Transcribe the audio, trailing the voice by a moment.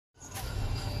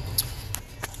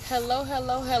Hello,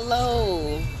 hello,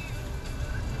 hello.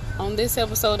 On this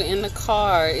episode of In the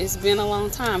Car, it's been a long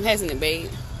time, hasn't it, babe?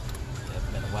 Yeah, it's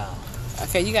been a while.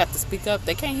 Okay, you got to speak up.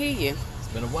 They can't hear you. It's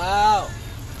been a while.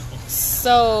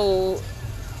 So,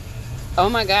 oh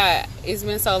my God, it's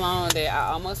been so long that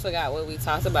I almost forgot what we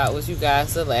talked about with you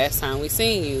guys the last time we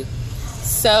seen you.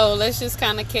 So, let's just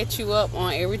kind of catch you up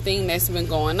on everything that's been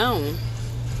going on.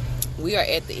 We are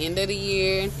at the end of the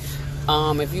year.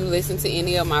 If you listen to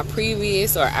any of my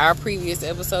previous or our previous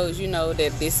episodes, you know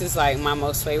that this is like my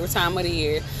most favorite time of the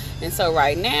year. And so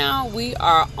right now we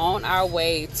are on our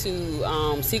way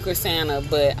to Secret Santa,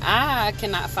 but I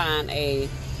cannot find a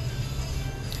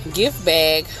gift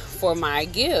bag for my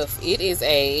gift. It is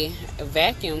a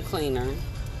vacuum cleaner.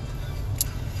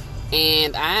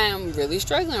 And I am really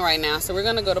struggling right now. So we're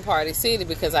going to go to Party City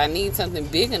because I need something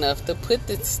big enough to put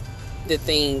the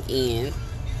thing in.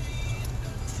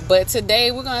 But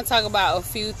today we're going to talk about a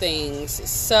few things.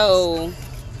 So,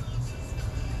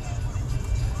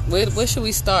 where should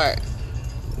we start?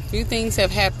 A few things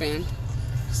have happened.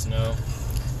 Snow.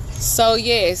 So,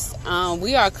 yes,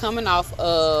 we are coming off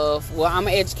of, well, I'm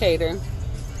an educator.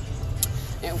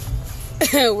 And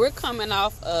we're coming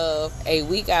off of a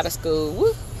week out of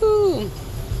school. Woohoo!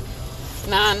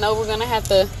 Now, I know we're going to have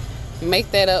to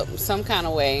make that up some kind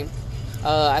of way.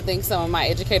 I think some of my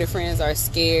educator friends are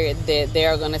scared that they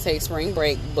are going to take spring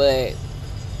break, but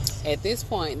at this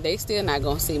point, they still not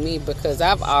going to see me because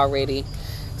I've already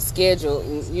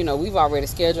scheduled, we've already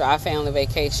scheduled our family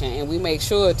vacation, and we make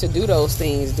sure to do those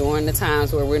things during the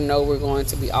times where we know we're going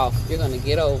to be off. You're going to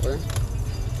get over,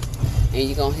 and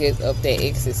you're going to hit up that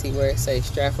exit, see where it says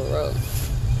Stratford Road.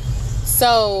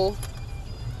 So,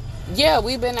 yeah,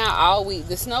 we've been out all week.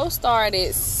 The snow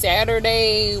started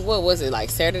Saturday. What was it, like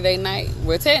Saturday night?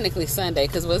 Well, technically Sunday,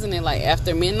 because wasn't it like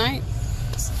after midnight?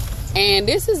 And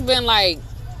this has been like,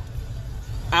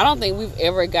 I don't think we've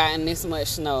ever gotten this much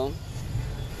snow.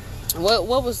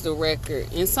 What was the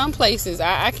record? In some places,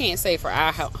 I can't say for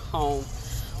our home,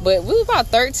 but we were about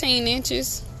 13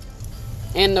 inches.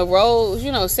 And the roads,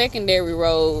 secondary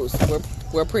roads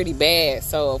were pretty bad.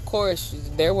 So, of course,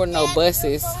 there were no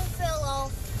buses.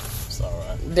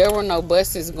 There were no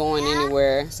buses going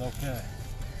anywhere. It's okay.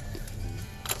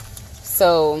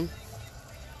 So,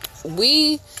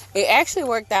 it actually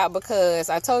worked out because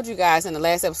I told you guys in the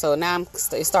last episode, now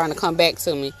it's starting to come back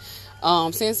to me.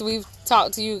 Since we've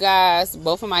talked to you guys,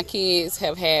 both of my kids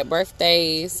have had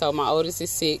birthdays. So, my oldest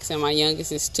is 6 and my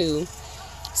youngest is 2.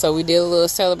 So, we did a little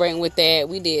celebrating with that.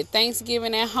 We did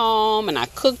Thanksgiving at home and I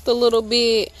cooked a little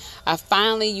bit. I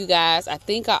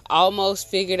think I almost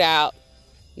figured out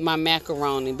my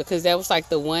macaroni, because that was like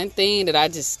the one thing that I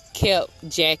just kept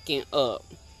jacking up.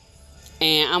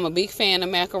 And I'm a big fan of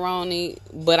macaroni,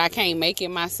 but I can't make it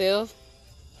myself.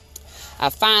 I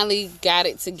finally got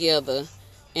it together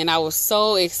and I was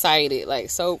so excited, like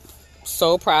so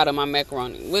proud of my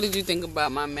macaroni. What did you think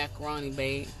about my macaroni,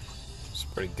 babe? It's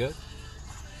pretty good.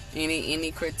 Any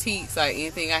critiques, like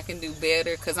anything I can do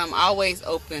better? Because I'm always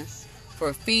open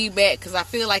for feedback, because I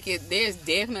feel like there's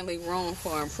definitely room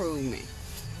for improvement.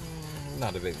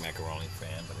 Not a big macaroni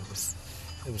fan, but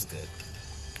it was good.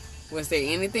 Was there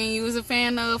anything you was a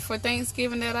fan of for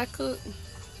Thanksgiving that I cooked?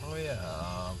 Oh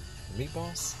yeah,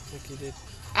 meatballs. I think you did.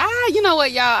 You know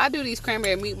what, y'all? I do these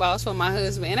cranberry meatballs for my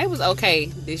husband, and it was okay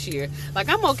this year. Like,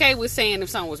 I'm okay with saying if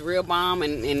something was real bomb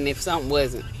and if something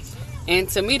wasn't. And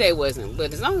to me, they wasn't.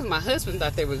 But as long as my husband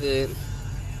thought they were good,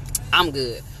 I'm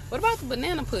good. What about the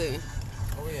banana pudding?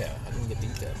 Oh yeah, I didn't get to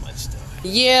eat that much though.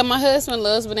 Yeah, my husband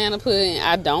loves banana pudding.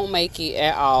 I don't make it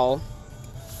at all.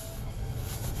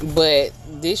 But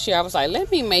this year I was like,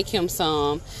 let me make him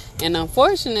some. And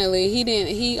unfortunately,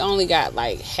 he only got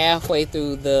like halfway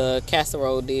through the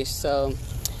casserole dish. So,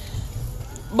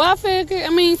 but I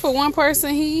figured, for one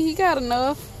person, he got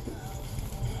enough.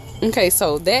 Okay,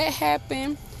 so that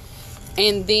happened.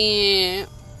 And then,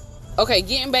 okay,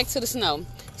 getting back to the snow.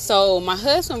 So my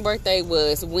husband's birthday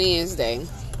was Wednesday.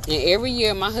 And every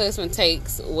year my husband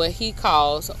takes what he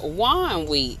calls Wine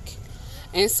Week.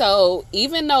 And so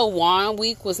even though Wine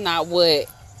Week was not what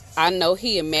I know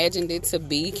he imagined it to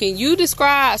be, can you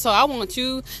describe? So I want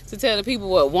you to tell the people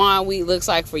what Wine Week looks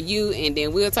like for you, and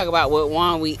then we'll talk about what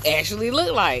Wine Week actually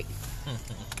looked like.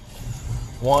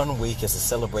 Wine Week is a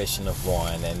celebration of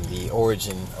wine and the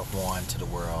origin of wine to the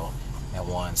world and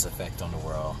wine's effect on the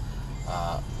world.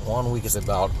 Wine Week is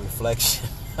about reflection.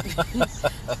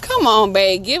 Come on,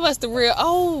 babe. Give us the real.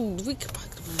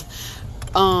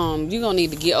 You're gonna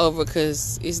need to get over,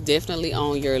 because it's definitely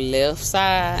on your left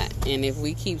side, and if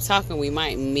we keep talking we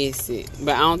might miss it,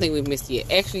 but I don't think we've missed it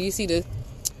yet. Actually, you see the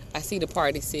I see the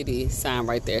Party City sign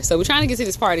right there. So we're trying to get to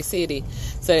this Party City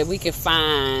so that we can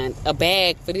find a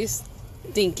bag for this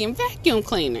stinking vacuum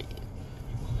cleaner.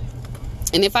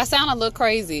 And if I sound a little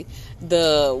crazy,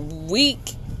 the week,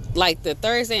 like the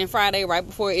Thursday and Friday right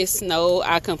before it snowed,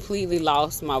 I completely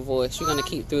lost my voice. You're going to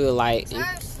keep through the light.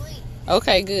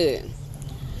 Okay, good.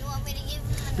 You want me to give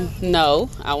him a... No,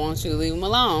 I want you to leave him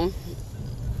alone.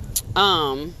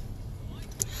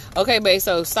 Okay, babe,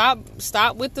 so stop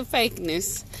with the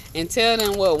fakeness and tell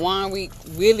them what 1 week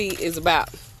really is about.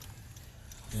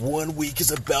 1 week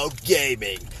is about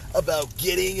gaming, about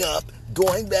getting up,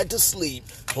 going back to sleep,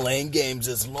 playing games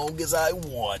as long as I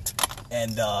want,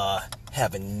 and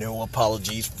having no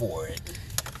apologies for it.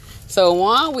 So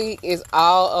 1 week is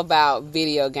all about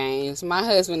video games. My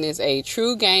husband is a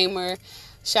true gamer.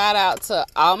 Shout out to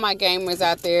all my gamers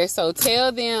out there. So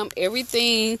tell them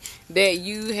everything that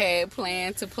you had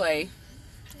planned to play.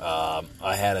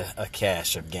 I had a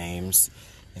cache of games,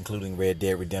 including Red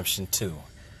Dead Redemption 2,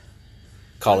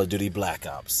 Call of Duty Black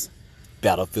Ops,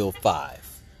 Battlefield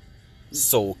 5,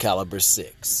 Soul Calibur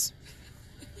 6.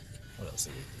 What else?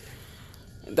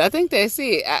 I think that's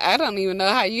it. I don't even know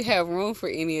how you have room for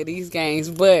any of these games.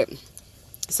 But,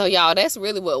 so y'all, that's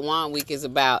really what 1 week is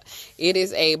about. It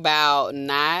is about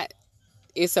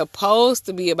it's supposed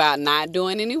to be about not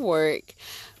doing any work,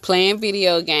 playing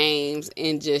video games,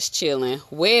 and just chilling.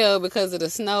 Well, because of the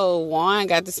snow, Juan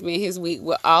got to spend his week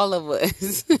with all of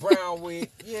us. Brown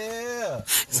week, yeah.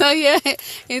 So, yeah,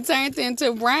 it turned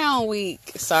into Brown week.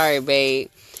 Sorry, babe.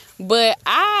 But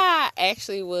I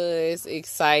actually was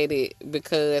excited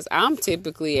because I'm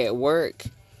typically at work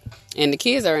and the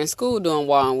kids are in school doing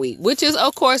 1 week, which is,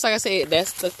 of course, like I said,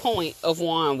 that's the point of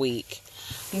 1 week.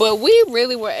 But we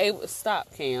really were able to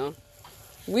stop, Cam.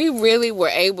 We really were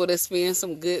able to spend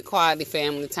some good quality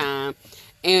family time.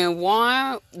 And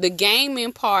the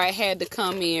gaming part had to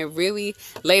come in really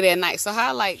late at night. So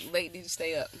how late did you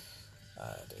stay up?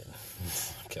 I didn't.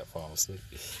 I kept falling asleep.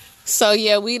 So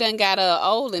yeah, we done got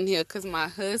old in here because my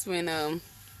husband,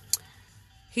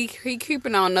 he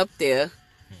creeping on up there.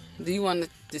 Do you want to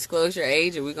disclose your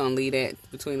age, or we gonna leave that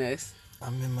between us?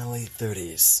 I'm in my late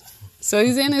 30s. So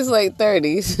he's in his late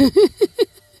 30s,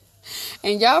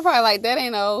 and y'all probably like, that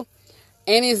ain't old,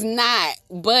 and it's not.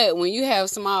 But when you have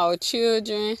small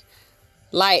children,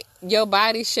 like, your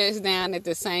body shuts down at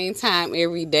the same time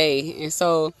every day, and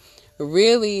so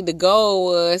really the goal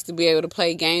was to be able to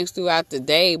play games throughout the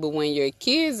day. But when your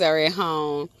kids are at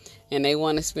home and they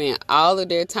want to spend all of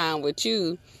their time with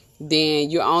you, then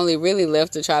you're only really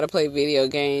left to try to play video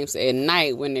games at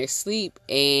night when they're asleep.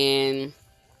 And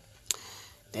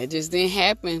that just didn't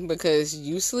happen because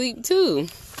you sleep too.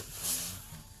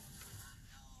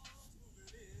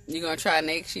 You gonna try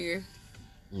next year?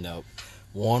 Nope.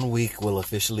 1 week will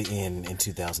officially end in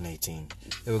 2018.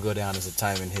 It will go down as a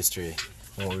time in history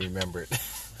when we remember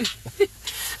it.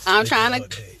 I'm trying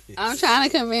to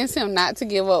convince him not to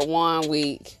give up 1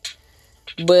 week.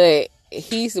 But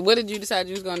what did you decide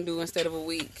you was gonna do instead of a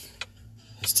week?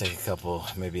 Just take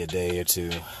maybe a day or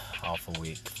two off a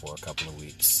week for a couple of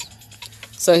weeks.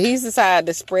 So he's decided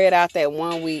to spread out that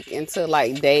 1 week into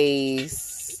like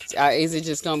days. Is it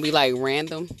just gonna be like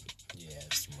random? Yeah,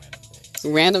 it's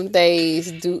random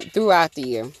days. Random days throughout the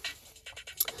year.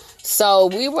 So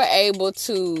we were able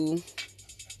to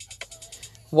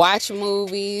watch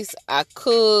movies. I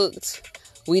cooked.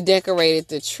 We decorated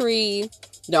the tree.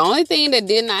 The only thing that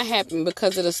did not happen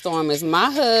because of the storm is my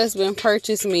husband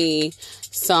purchased me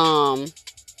some,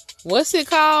 what's it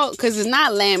called? Because it's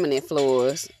not laminate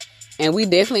floors. And we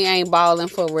definitely ain't balling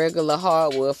for regular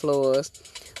hardwood floors.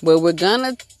 But we're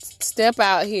going to step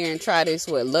out here and try this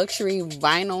luxury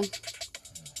vinyl.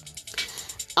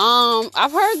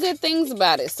 I've heard good things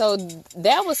about it. So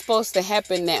that was supposed to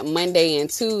happen that Monday and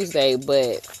Tuesday,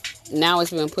 but now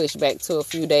it's been pushed back to a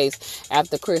few days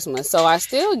after Christmas. So I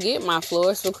still get my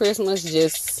floors for Christmas,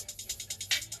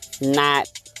 just not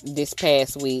this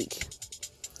past week.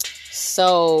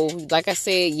 So, like I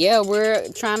said, yeah, we're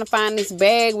trying to find this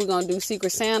bag. We're going to do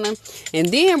Secret Santa. And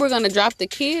then we're going to drop the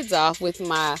kids off with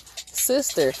my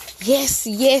sister. Yes,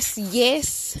 yes,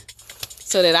 yes.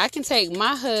 So that I can take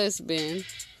my husband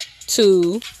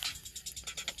to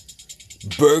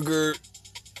Burger.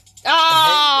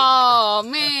 Oh,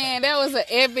 man, that was an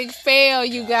epic fail,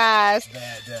 you guys.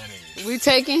 Bad Daddies. We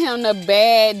taking him to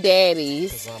Bad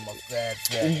Daddy's. 'Cause I'm a bad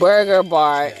daddy. Burger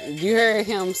Bar. You heard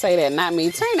him say that, not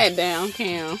me. Turn that down,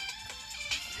 Cam.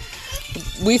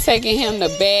 We taking him to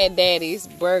Bad Daddy's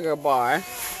Burger Bar.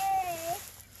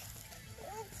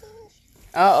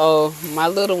 Uh-oh, my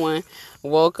little one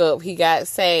woke up. He got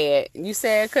sad. You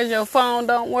sad because your phone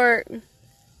don't work?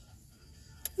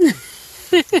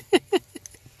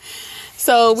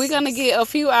 So we're gonna get a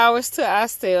few hours to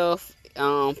ourselves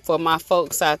for my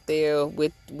folks out there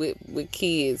with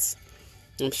kids.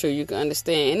 I'm sure you can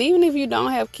understand. And even if you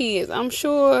don't have kids, I'm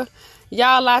sure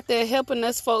y'all out there helping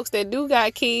us folks that do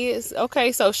got kids.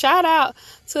 Okay, so shout out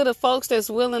to the folks that's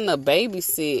willing to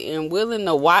babysit and willing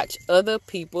to watch other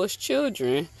people's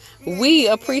children. We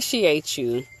appreciate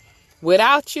you.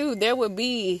 Without you, there would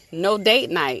be no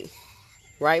date night.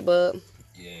 Right, bub?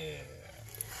 Yeah.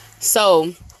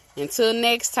 So, until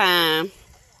next time,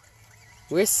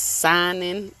 we're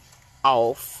signing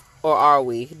off. Or are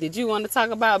we? Did you want to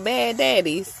talk about bad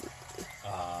daddies?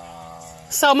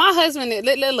 So my husband,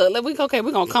 look, we're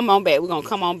going to come on back. We're going to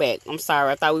come on back. I'm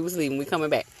sorry. I thought we was leaving. We're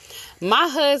coming back. My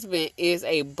husband is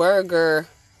a burger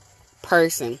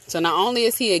person. So not only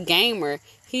is he a gamer,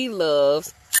 he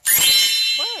loves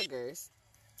burgers.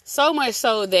 So much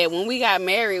so that when we got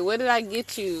married, what did I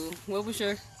get you? What was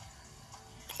your...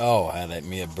 Oh, I had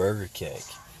me a burger cake.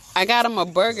 I got him a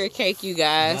burger cake, you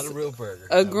guys. Not a real burger.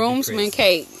 A groomsman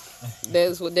cake. That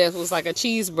was like a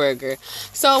cheeseburger.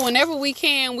 So whenever we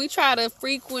can, we try to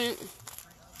frequent,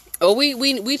 or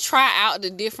we try out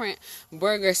the different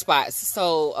burger spots.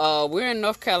 So we're in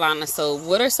North Carolina. So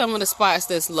what are some of the spots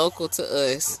that's local to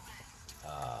us?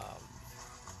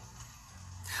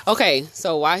 Okay,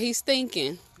 so while he's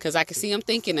thinking, because I can see him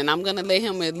thinking, and I'm gonna let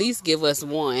him at least give us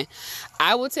one.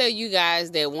 I will tell you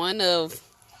guys that one of,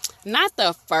 not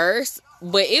the first,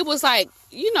 but it was like,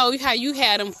 you know how you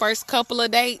had them first couple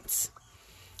of dates?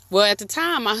 Well, at the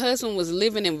time, my husband was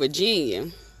living in Virginia.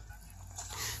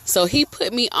 So he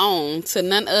put me on to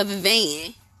none other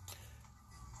than...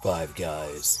 Five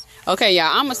Guys. Okay,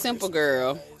 y'all, I'm a simple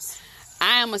girl.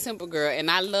 I am a simple girl,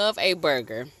 and I love a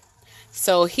burger.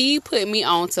 So he put me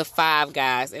on to Five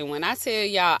Guys. And when I tell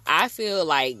y'all, I feel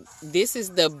like this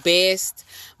is the best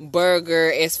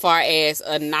burger as far as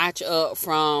a notch up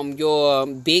from your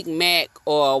Big Mac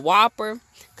or a Whopper.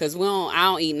 Because I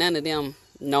don't eat none of them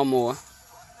no more.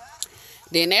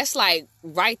 Then that's like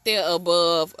right there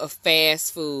above a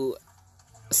fast food.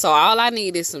 So all I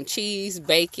need is some cheese,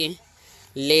 bacon,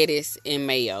 lettuce, and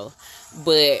mayo.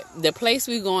 But the place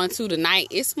we're going to tonight,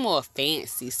 it's more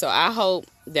fancy. So I hope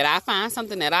that I find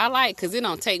something that I like, because it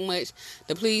don't take much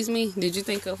to please me. Did you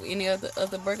think of any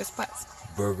other burger spots?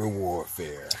 Burger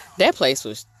Warfare. That place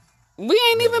was... We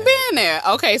ain't even been there.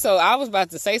 Okay, so I was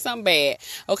about to say something bad.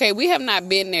 Okay, we have not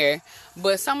been there.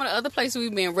 But some of the other places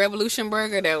we've been, Revolution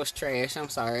Burger, that was trash. I'm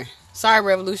sorry. Sorry,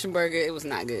 Revolution Burger. It was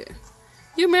not good.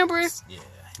 You remember it? Yeah.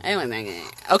 It wasn't that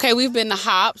good. Okay, we've been to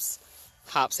Hops.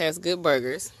 Hops has good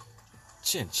burgers.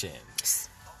 Chin Chins.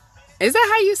 Is that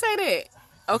how you say that?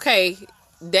 Okay,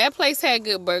 that place had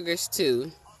good burgers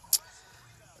too.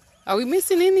 Are we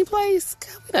missing any place?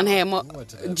 God, we done had more.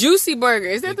 Juicy Burger.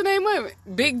 Is that the name of it?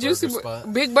 Big Juicy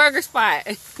Spot. Big Burger Spot.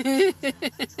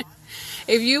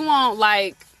 If you want,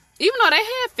 like, even though they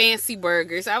had fancy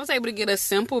burgers, I was able to get a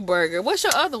simple burger. What's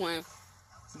your other one?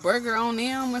 Burger on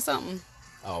them or something?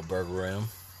 Oh, Burger Rim.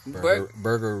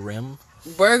 Burger Rim.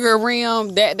 Burger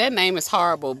Rim. That name is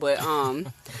horrible, but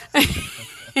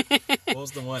What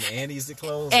was the one? Andy's the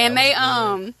clothes. And they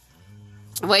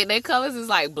wait, their colors is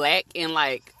like black and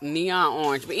like neon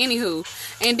orange. But anywho,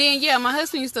 and then yeah, my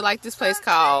husband used to like this place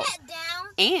called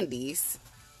Andy's.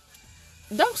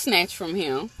 Don't snatch from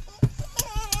him.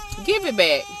 Give it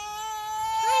back.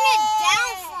 Turn it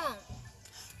down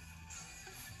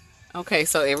from. Okay,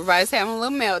 so everybody's having a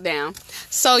little meltdown.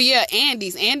 So yeah,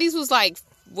 Andy's. Andy's was like,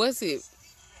 what's it?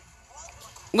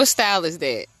 What style is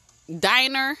that?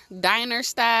 Diner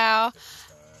style,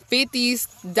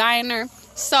 50s diner.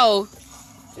 So,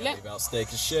 about Steak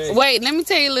and Shake. Wait, let me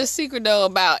tell you a little secret though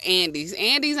about Andy's.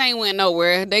 Andy's ain't went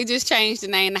nowhere. They just changed the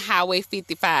name to Highway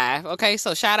 55. Okay,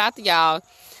 so shout out to y'all,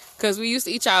 because we used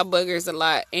to eat y'all burgers a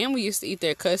lot, and we used to eat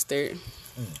their custard.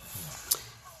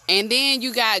 And then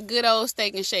you got good old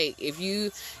Steak and Shake. If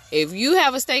you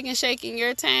have a Steak and Shake in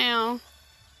your town,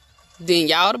 then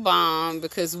y'all the bomb,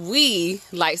 because we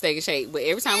like Steak and Shake. But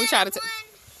every time we try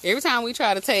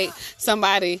to take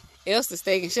somebody else to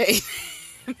Steak and Shake,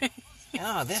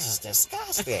 oh, this is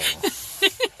disgusting.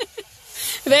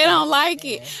 They don't like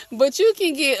it. But you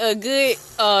can get a good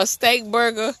steak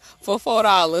burger for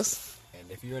 $4.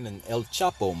 And if you're in an El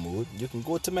Chapo mood, you can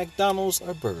go to McDonald's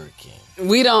or Burger King.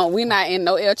 We not in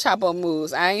no El Chapo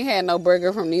moods. I ain't had no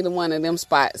burger from neither one of them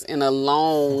spots in a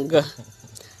long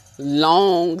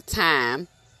time.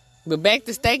 But back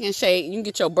to Steak and Shake, you can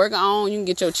get your burger on, you can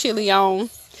get your chili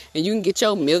on, and you can get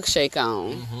your milkshake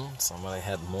on. Somebody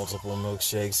had multiple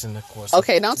milkshakes, and of course.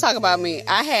 Okay, don't talk about me.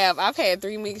 I've had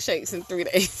 3 milkshakes in 3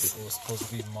 days. It was supposed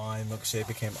to be mine. Milkshake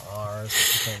became ours.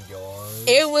 It became yours.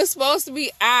 It was supposed to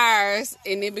be ours,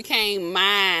 and it became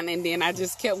mine, and then I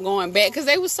just kept going back because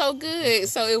they were so good.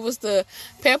 So it was the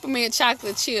peppermint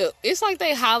chocolate chip. It's like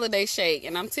they holiday shake,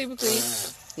 and I'm typically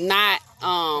not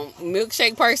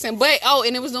milkshake person, but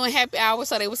and it was doing happy hour,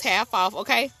 so they was half off.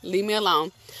 Okay, leave me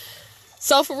alone.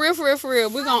 So for real,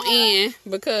 we're gonna end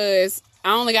because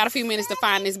I only got a few minutes to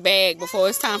find this bag before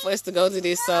it's time for us to go to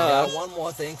this. One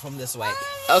more thing from this way.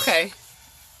 Okay.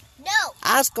 No.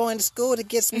 I was going to school to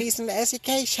get me some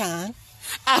education.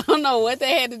 I don't know what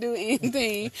they had to do with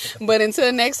anything, but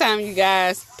until next time, you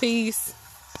guys, peace.